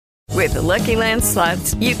With the Lucky Land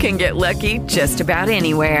Slots, you can get lucky just about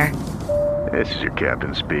anywhere. This is your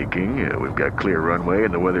captain speaking. We've got clear runway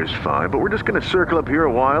and the weather's fine, but we're just going to circle up here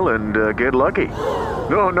a while and get lucky.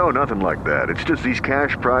 No, nothing like that. It's just these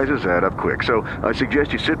cash prizes add up quick. So I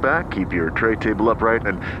suggest you sit back, keep your tray table upright,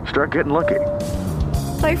 and start getting lucky.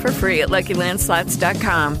 Play for free at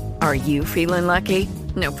LuckyLandSlots.com. Are you feeling lucky?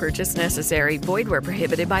 No purchase necessary. Void where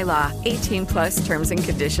prohibited by law. 18 plus terms and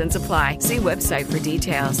conditions apply. See website for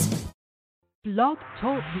details. Blog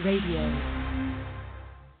Talk Radio.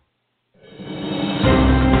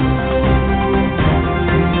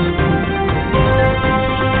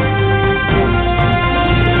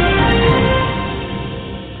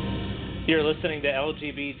 You're listening to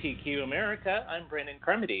LGBTQ America. I'm Brandon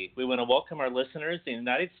Carmody. We want to welcome our listeners in the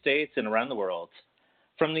United States and around the world.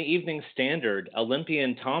 From the Evening Standard,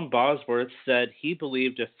 Olympian Tom Bosworth said he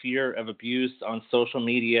believed a fear of abuse on social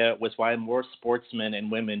media was why more sportsmen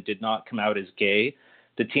and women did not come out as gay.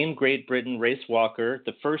 The Team Great Britain race walker,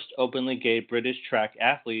 the first openly gay British track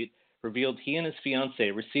athlete, revealed he and his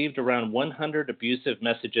fiancée received around 100 abusive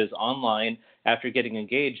messages online after getting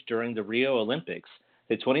engaged during the Rio Olympics.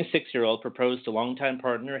 The 26-year-old proposed to longtime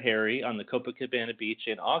partner Harry on the Copacabana beach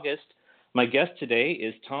in August. My guest today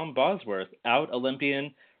is Tom Bosworth, out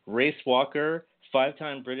Olympian, race walker,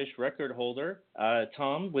 5-time British record holder.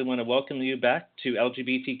 Tom, we want to welcome you back to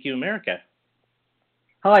LGBTQ America.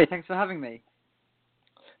 Hi, thanks for having me.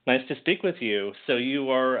 Nice to speak with you. So you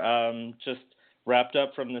are just wrapped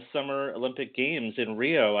up from the Summer Olympic Games in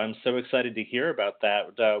Rio. I'm so excited to hear about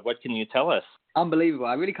that. What can you tell us? Unbelievable.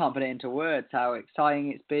 I really can't put it into words how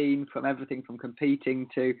exciting it's been, from everything from competing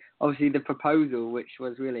to obviously the proposal, which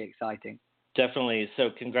was really exciting. Definitely.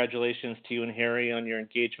 So congratulations to you and Harry on your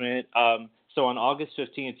engagement. So on August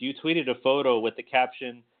 15th, you tweeted a photo with the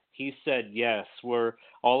caption, "He said yes," where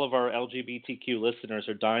all of our LGBTQ listeners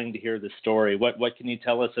are dying to hear the story. What can you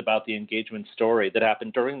tell us about the engagement story that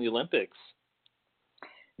happened during the Olympics?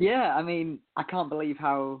 Yeah, I mean, I can't believe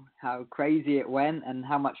how crazy it went and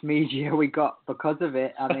how much media we got because of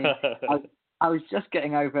it. I mean, I was just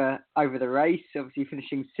getting over the race. Obviously,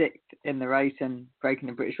 finishing sixth in the race and breaking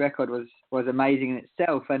the British record was amazing in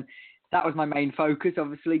itself. And that was my main focus,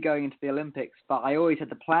 obviously, going into the Olympics. But I always had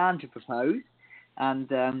the plan to propose. And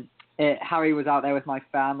Harry was out there with my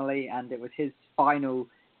family, and it was his final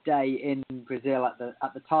day in Brazil at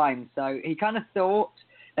the time. So he kind of thought,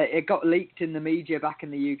 it got leaked in the media back in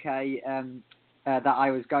the UK that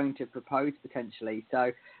I was going to propose potentially. So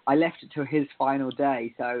I left it to his final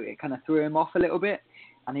day. So it kind of threw him off a little bit.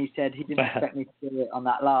 And he said he didn't expect me to do it on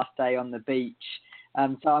that last day on the beach.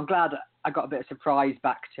 So I'm glad I got a bit of surprise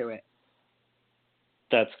back to it.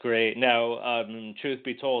 That's great. Now, truth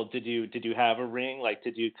be told, did you have a ring? Like,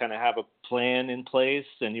 did you kind of have a plan in place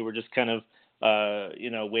and you were just kind of,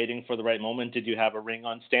 waiting for the right moment? Did you have a ring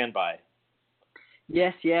on standby?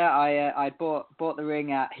 Yes, yeah. I bought the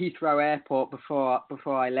ring at Heathrow Airport before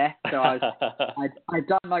I left. So I'd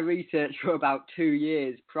done my research for about 2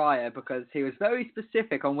 years prior, because he was very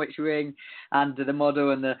specific on which ring and the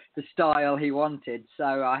model and the style he wanted.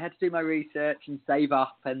 So I had to do my research and save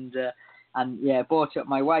up and bought it up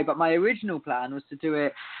my way. But my original plan was to do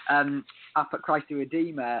it up at Christ the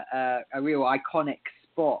Redeemer, a real iconic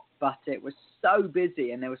spot. But it was so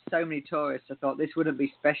busy and there were so many tourists, I thought this wouldn't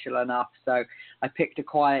be special enough. So I picked a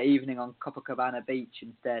quiet evening on Copacabana Beach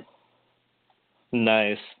instead.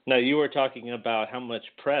 Nice. Now, you were talking about how much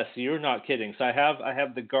press. You're not kidding. So I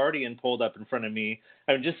have The Guardian pulled up in front of me.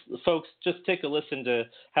 I mean, folks, take a listen to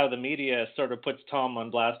how the media sort of puts Tom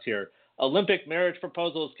on blast here. Olympic marriage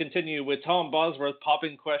proposals continue with Tom Bosworth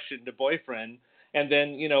popping question to boyfriend. And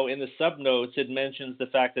then, in the subnotes, it mentions the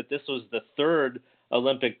fact that this was the third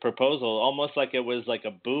Olympic proposal, almost like it was like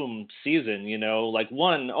a boom season, like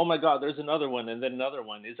one, oh my God, there's another one, and then another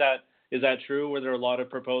one. Is that true? Were there a lot of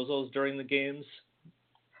proposals during the games?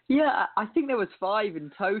 Yeah, I think there was 5 in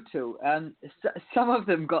total. Some of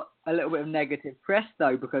them got a little bit of negative press,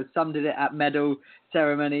 though, because some did it at medal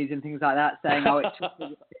ceremonies and things like that, saying,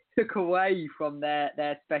 it took away from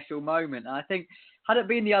their special moment. And I think, had it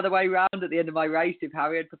been the other way round at the end of my race, if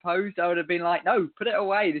Harry had proposed, I would have been like, no, put it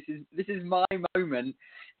away. This is my moment.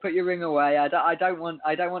 Put your ring away. I don't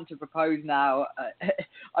want to propose now.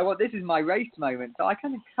 This is my race moment. So I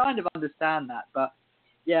kind of understand that. But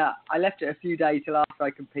yeah, I left it a few days till after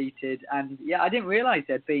I competed, and yeah, I didn't realise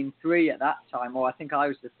there'd been 3 at that time, or I think I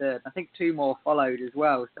was the third. I think 2 more followed as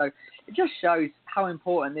well. So it just shows how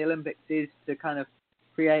important the Olympics is to kind of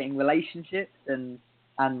creating relationships and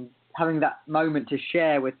having that moment to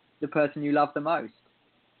share with the person you love the most.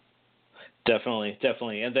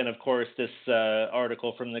 Definitely. And then, of course, this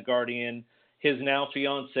article from The Guardian, His now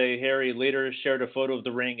fiance Harry later shared a photo of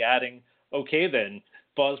the ring, adding, "Okay then."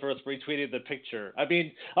 Bosworth retweeted the picture. I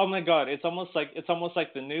mean, oh my God, it's almost like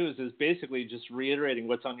the news is basically just reiterating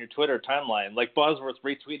what's on your Twitter timeline. Like Bosworth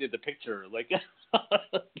retweeted the picture. Like,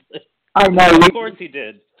 I know. Of course he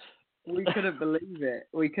did. We couldn't believe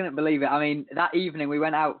it. I mean, that evening we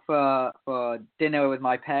went out for dinner with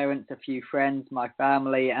my parents, a few friends, my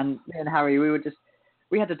family, and me and Harry.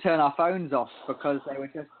 We had to turn our phones off because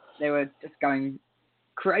they were just going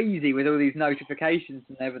crazy with all these notifications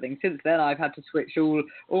and everything. Since then, I've had to switch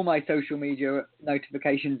all my social media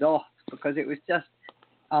notifications off because it was just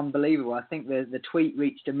unbelievable. I think the tweet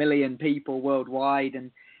reached 1 million people worldwide,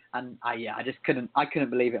 and I just couldn't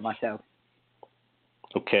believe it myself.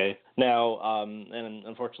 Okay. Now, and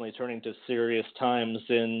unfortunately, turning to serious times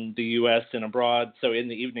in the U.S. and abroad. So, in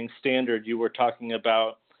the Evening Standard, you were talking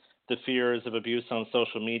about the fears of abuse on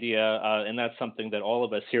social media, and that's something that all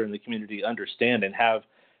of us here in the community understand and have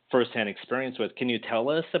firsthand experience with. Can you tell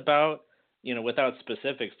us about, without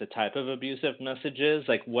specifics, the type of abusive messages?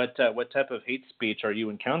 Like, what type of hate speech are you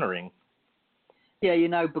encountering?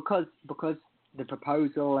 Yeah, because the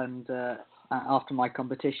proposal and after my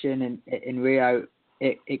competition in Rio,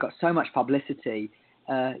 it got so much publicity.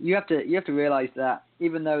 You have to realize that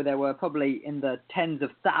even though there were probably in the tens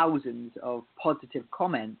of thousands of positive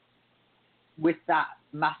comments, with that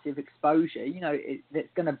massive exposure, it's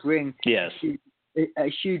going to bring a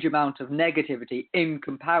huge amount of negativity in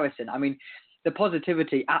comparison. I mean, the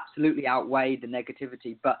positivity absolutely outweighed the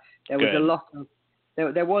negativity, but there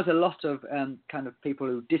was a lot of kind of people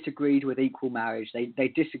who disagreed with equal marriage. They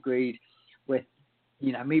disagreed with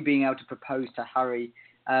me being able to propose to Harry,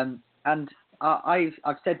 and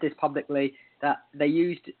I've said this publicly, that they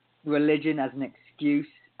used religion as an excuse,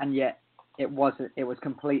 and yet it was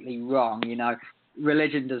completely wrong.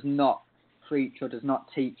 Religion does not preach or does not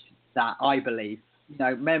teach that, I believe.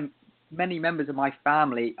 Many members of my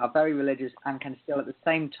family are very religious and can still at the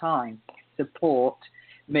same time support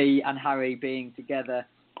me and Harry being together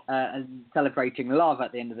and celebrating love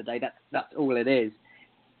at the end of the day. That's all it is.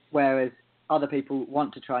 Whereas other people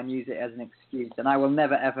want to try and use it as an excuse, and I will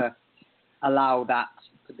never ever allow that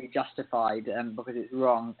to be justified because it's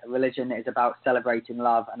wrong. Religion is about celebrating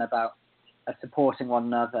love and about supporting one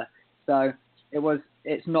another. So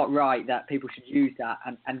it's not right that people should use that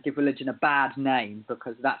and give religion a bad name,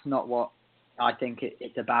 because that's not what I think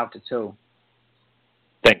it's about at all.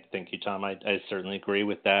 Thank you, Tom. I certainly agree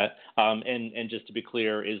with that. And just to be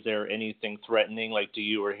clear, is there anything threatening? Like, do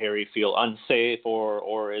you or Harry feel unsafe,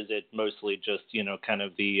 or is it mostly just, kind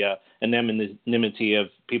of the anonymity of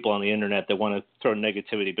people on the internet that want to throw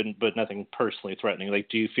negativity, but nothing personally threatening? Like,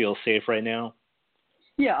 do you feel safe right now?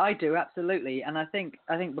 Yeah, I do, absolutely. And I think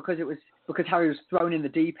because Harry was thrown in the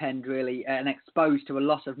deep end, really, and exposed to a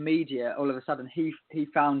lot of media, all of a sudden he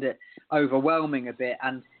found it overwhelming a bit,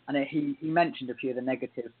 and he mentioned a few of the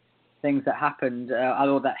negative things that happened,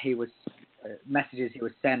 or that he was messages he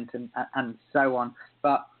was sent and so on.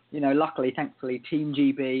 But luckily, thankfully, Team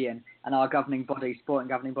GB and our governing body, sporting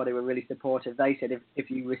governing body, were really supportive. They said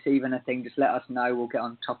if you receive anything, just let us know. We'll get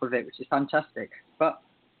on top of it, which is fantastic. But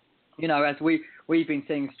as we've been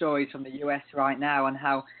seeing stories from the US right now, and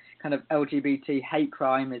how kind of LGBT hate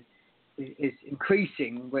crime is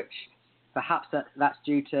increasing, which perhaps that's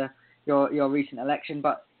due to your recent election,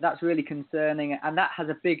 but that's really concerning, and that has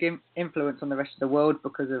a big influence on the rest of the world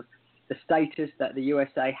because of the status that the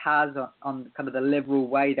USA has on kind of the liberal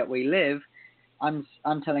way that we live. I'm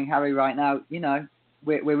telling Harry right now,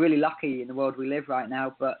 we're really lucky in the world we live right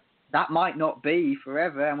now, but that might not be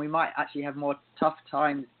forever, and we might actually have more tough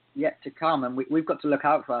times yet to come, and we've got to look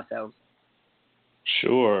out for ourselves.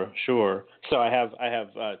 Sure. So I have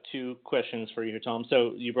two questions for you, Tom.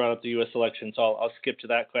 So you brought up the U.S. election, so I'll skip to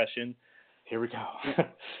that question. Here we go.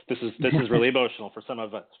 This is really emotional for some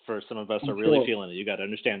of us. Are really feeling it. You got to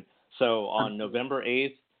understand. So on November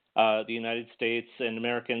 8th, the United States and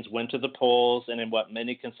Americans went to the polls, and in what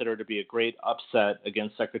many consider to be a great upset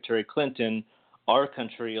against Secretary Clinton, our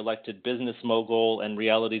country elected business mogul and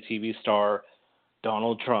reality TV star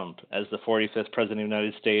Donald Trump as the 45th president of the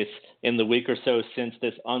United States. In the week or so since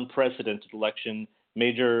this unprecedented election,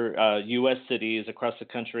 major U.S. cities across the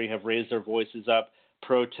country have raised their voices up,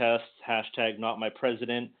 protests,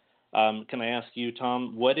 #NotMyPresident. Can I ask you,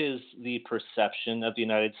 Tom, what is the perception of the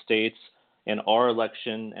United States and our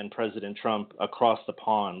election and President Trump across the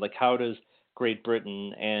pond? Like, how does Great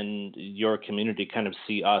Britain and your community kind of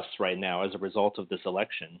see us right now as a result of this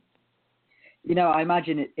election? I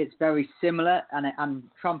imagine it's very similar, and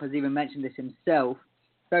Trump has even mentioned this himself,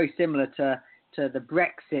 very similar to the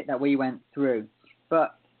Brexit that we went through.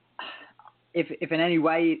 But if in any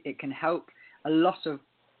way it can help, a lot of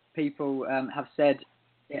people have said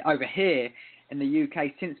over here in the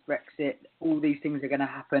UK since Brexit, all these things are going to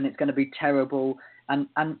happen. It's going to be terrible, and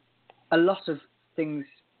a lot of things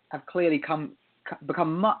have clearly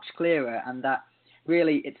become much clearer, and that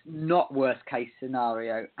really it's not worst case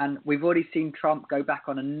scenario. And we've already seen Trump go back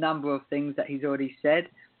on a number of things that he's already said,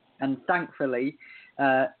 and thankfully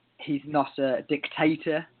he's not a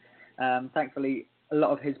dictator. Thankfully, a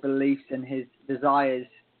lot of his beliefs and his desires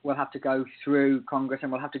will have to go through Congress,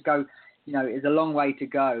 and will have to go. It's a long way to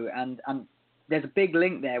go, and there's a big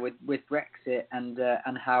link there with Brexit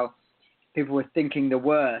and how people were thinking the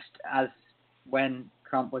worst as when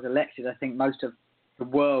Trump was elected. I think most of the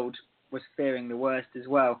world was fearing the worst as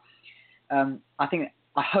well. I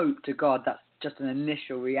hope to God that's just an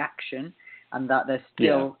initial reaction, and that there's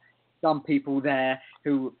still some people there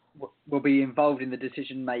who will be involved in the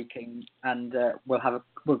decision making and will have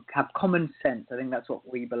common sense. I think that's what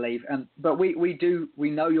we believe. But we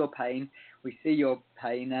know your pain. We see your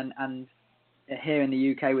pain, and here in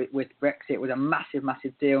the UK with Brexit was a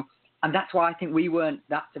massive deal, and that's why I think we weren't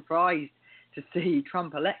that surprised to see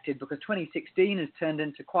Trump elected, because 2016 has turned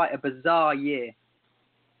into quite a bizarre year.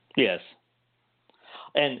 Yes.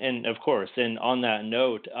 And of course, and on that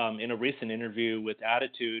note, in a recent interview with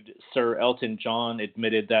Attitude, Sir Elton John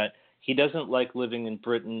admitted that he doesn't like living in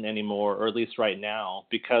Britain anymore, or at least right now,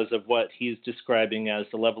 because of what he's describing as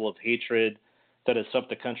the level of hatred that has swept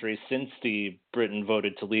the country since Britain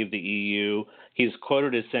voted to leave the EU. He's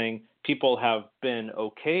quoted as saying, people have been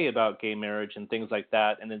okay about gay marriage and things like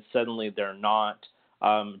that, and then suddenly they're not.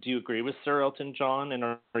 Do you agree with Sir Elton John, and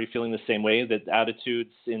are you feeling the same way, that attitudes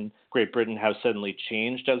in Great Britain have suddenly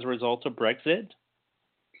changed as a result of Brexit?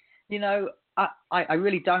 I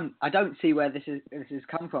really don't. I don't see where this has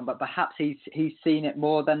come from, but perhaps he's seen it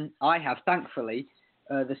more than I have. Thankfully,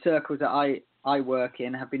 the circles that I work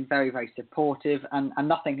in have been very, very supportive, and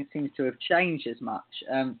nothing seems to have changed as much.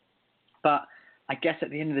 But I guess at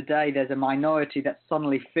the end of the day, there's a minority that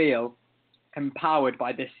suddenly feel empowered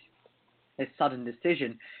by this sudden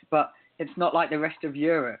decision. But it's not like the rest of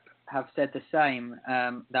Europe have said the same,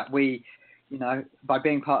 that we, by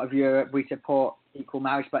being part of Europe, we support equal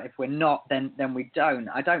marriage, but if we're not, then we don't.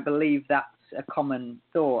 I don't believe that's a common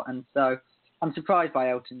thought, and so I'm surprised by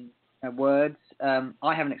Elton's words.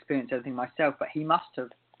 I haven't experienced anything myself, but he must have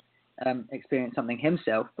experienced something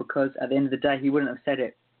himself, because at the end of the day, he wouldn't have said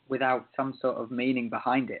it without some sort of meaning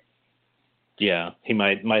behind it. Yeah, he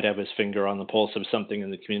might have his finger on the pulse of something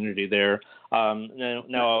in the community there.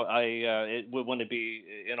 Now, I want to be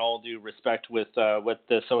in all due respect with what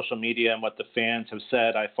the social media and what the fans have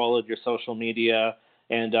said. I followed your social media,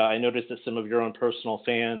 and I noticed that some of your own personal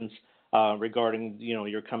fans regarding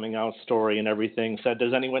your coming out story and everything said,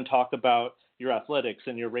 does anyone talk about your athletics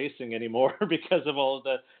and your racing anymore because of all of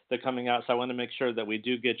the coming out? So I want to make sure that we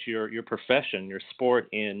do get your profession, your sport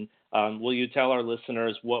in. Will you tell our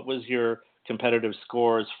listeners what was your competitive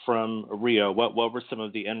scores from Rio? What were some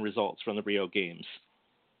of the end results from the Rio Games?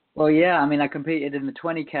 Well, yeah, I competed in the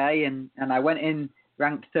 20K and I went in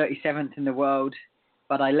ranked 37th in the world,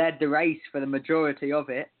 but I led the race for the majority of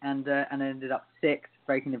it and ended up 6th,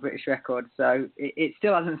 breaking the British record. So it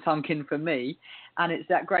still hasn't sunk in for me. And it's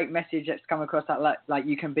that great message that's come across, that like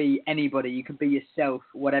you can be anybody, you can be yourself,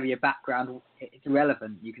 whatever your background, it's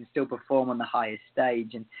irrelevant. You can still perform on the highest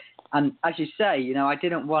stage. And as you say, I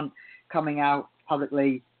didn't want coming out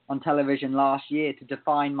publicly on television last year to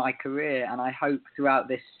define my career, and I hope throughout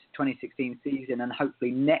this 2016 season and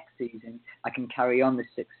hopefully next season I can carry on this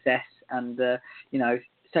success. And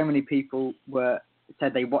so many people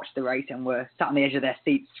said they watched the race and were sat on the edge of their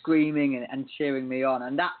seats screaming and cheering me on,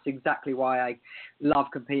 and that's exactly why I love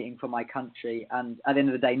competing for my country. And at the end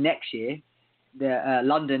of the day, next year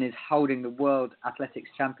London is holding the World Athletics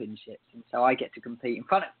Championships, and so I get to compete in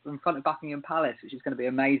front of Buckingham Palace, which is going to be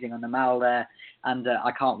amazing on the Mall there, and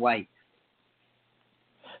I can't wait.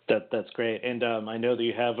 That's great, and I know that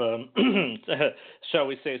you have, shall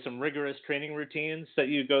we say, some rigorous training routines that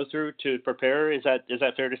you go through to prepare. Is that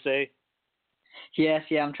fair to say? Yes,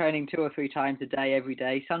 I'm training 2 or 3 times a day, every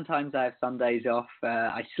day. Sometimes I have Sundays off.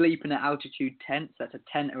 I sleep in an altitude tent. So that's a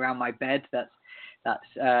tent around my bed. That's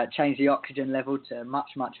changed the oxygen level to much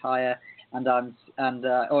higher, and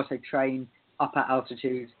I also train up at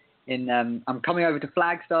altitude. I'm coming over to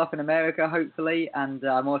Flagstaff in America, hopefully, and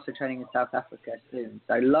I'm also training in South Africa soon.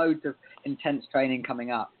 So loads of intense training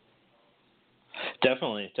coming up.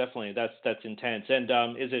 Definitely, that's intense. And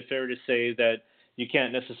is it fair to say that you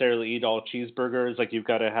can't necessarily eat all cheeseburgers? Like, you've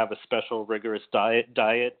got to have a special rigorous diet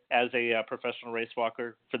as a professional race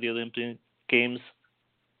walker for the Olympic Games?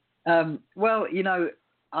 Well,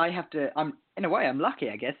 I have to. In a way, I'm lucky.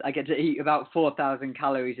 I guess I get to eat about 4,000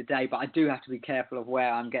 calories a day, but I do have to be careful of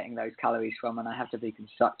where I'm getting those calories from, and I have to be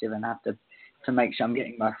constructive and have to make sure I'm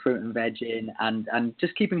getting my fruit and veg in, and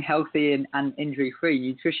just keeping healthy and injury free.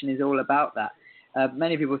 Nutrition is all about that.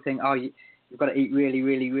 Many people think, oh, you've got to eat really,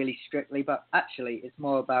 really, really strictly, but actually, it's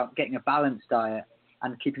more about getting a balanced diet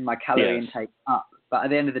and keeping my calorie intake up. But at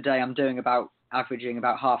the end of the day, I'm averaging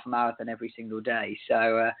about half a marathon every single day.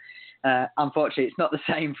 So unfortunately, it's not the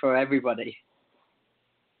same for everybody.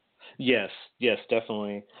 Yes,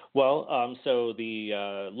 definitely. Well, so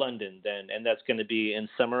the London then, and that's going to be in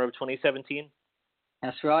summer of 2017?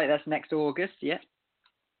 That's right. That's next August, yeah.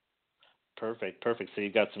 Perfect. So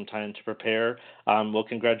you've got some time to prepare. Well,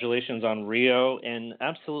 congratulations on Rio and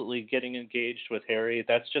absolutely getting engaged with Harry.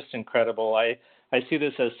 That's just incredible. I see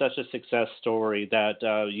this as such a success story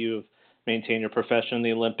that you've maintained your profession in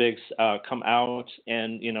the Olympics, come out,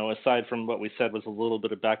 and, aside from what we said was a little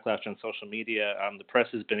bit of backlash on social media, the press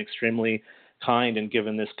has been extremely kind and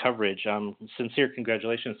given this coverage. Sincere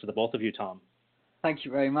congratulations to the both of you, Tom. Thank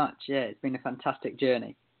you very much. Yeah, it's been a fantastic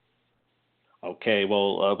journey. Okay,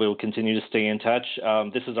 well, we'll continue to stay in touch.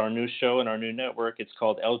 This is our new show and our new network. It's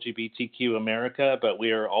called LGBTQ America, but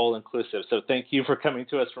we are all inclusive. So thank you for coming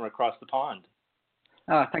to us from across the pond.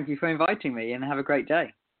 Thank you for inviting me, and have a great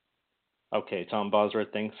day. Okay, Tom Bosworth,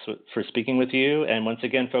 thanks for speaking with you. And once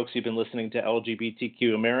again, folks, you've been listening to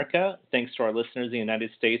LGBTQ America. Thanks to our listeners in the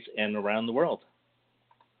United States and around the world.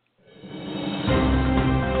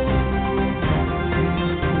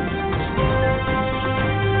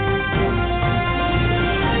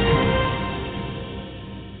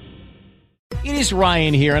 It is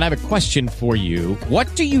Ryan here, and I have a question for you.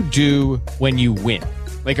 What do you do when you win?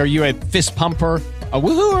 Like, are you a fist pumper, a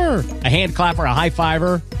woohooer, a hand clapper, a high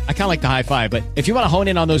fiver? I kind of like the high five, but if you want to hone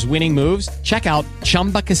in on those winning moves, check out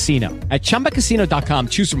Chumba Casino. At ChumbaCasino.com,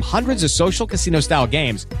 choose from hundreds of social casino-style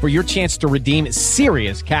games for your chance to redeem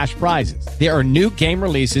serious cash prizes. There are new game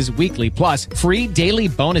releases weekly, plus free daily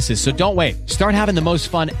bonuses, so don't wait. Start having the most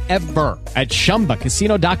fun ever at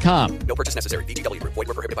ChumbaCasino.com. No purchase necessary. VGW Group. Void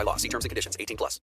where prohibited by law. See terms and conditions. 18+.